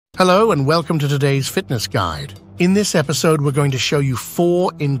Hello and welcome to today's fitness guide. In this episode, we're going to show you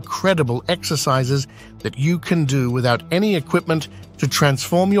 4 incredible exercises that you can do without any equipment to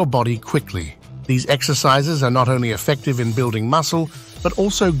transform your body quickly. These exercises are not only effective in building muscle, but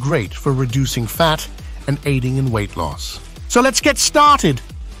also great for reducing fat and aiding in weight loss. So let's get started!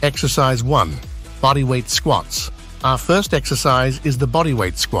 Exercise 1. Bodyweight squats. Our first exercise is the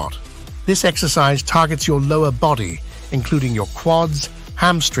bodyweight squat. This exercise targets your lower body, including your quads,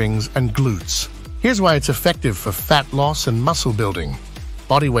 hamstrings, and glutes. Here's why it's effective for fat loss and muscle building.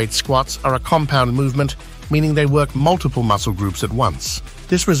 Bodyweight squats are a compound movement, meaning they work multiple muscle groups at once.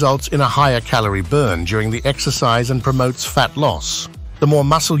 This results in a higher calorie burn during the exercise and promotes fat loss. The more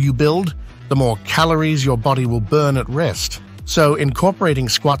muscle you build, the more calories your body will burn at rest. So incorporating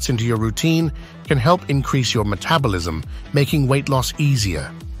squats into your routine can help increase your metabolism, making weight loss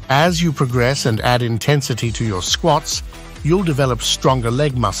easier. As you progress and add intensity to your squats, you'll develop stronger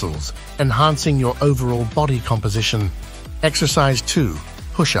leg muscles, enhancing your overall body composition. Exercise 2.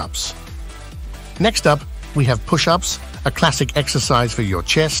 Push-ups. Next up, we have push-ups, a classic exercise for your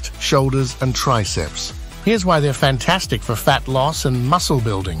chest, shoulders, and triceps. Here's why they're fantastic for fat loss and muscle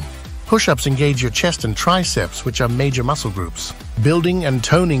building. Push-ups engage your chest and triceps, which are major muscle groups. Building and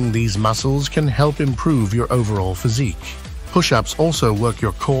toning these muscles can help improve your overall physique. Push-ups also work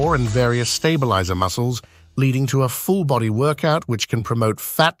your core and various stabilizer muscles, leading to a full-body workout which can promote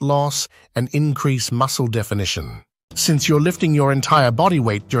fat loss and increase muscle definition. Since you're lifting your entire body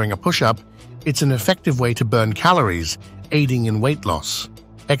weight during a push-up, it's an effective way to burn calories, aiding in weight loss.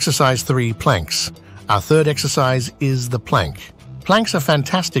 Exercise 3. Planks. Our third exercise is the plank. Planks are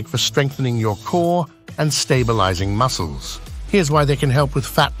fantastic for strengthening your core and stabilizing muscles. Here's why they can help with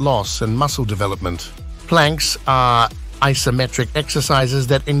fat loss and muscle development. Planks are isometric exercises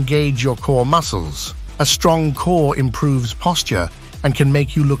that engage your core muscles. A strong core improves posture and can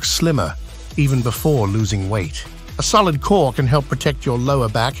make you look slimmer, even before losing weight. A solid core can help protect your lower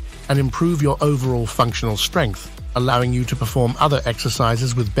back and improve your overall functional strength, allowing you to perform other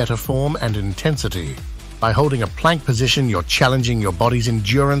exercises with better form and intensity. By holding a plank position, you're challenging your body's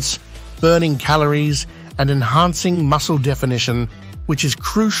endurance, burning calories, and enhancing muscle definition, which is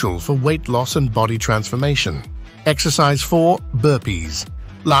crucial for weight loss and body transformation. Exercise 4. Burpees.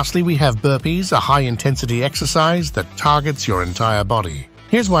 Lastly, we have burpees, a high-intensity exercise that targets your entire body.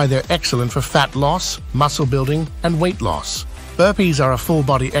 Here's why they're excellent for fat loss, muscle building, and weight loss. Burpees are a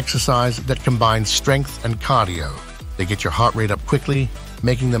full-body exercise that combines strength and cardio. They get your heart rate up quickly,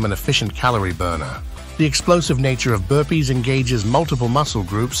 making them an efficient calorie burner. The explosive nature of burpees engages multiple muscle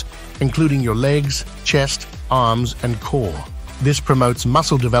groups, including your legs, chest, arms, and core. This promotes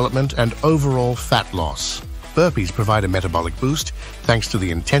muscle development and overall fat loss. Burpees provide a metabolic boost thanks to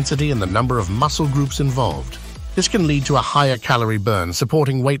the intensity and the number of muscle groups involved. This can lead to a higher calorie burn,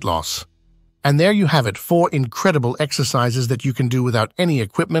 supporting weight loss. And there you have it, 4 incredible exercises that you can do without any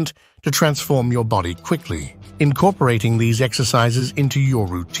equipment to transform your body quickly. Incorporating these exercises into your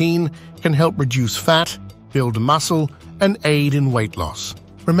routine can help reduce fat, build muscle, and aid in weight loss.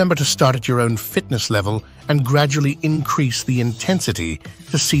 Remember to start at your own fitness level and gradually increase the intensity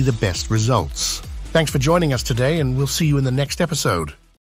to see the best results. Thanks for joining us today, and we'll see you in the next episode.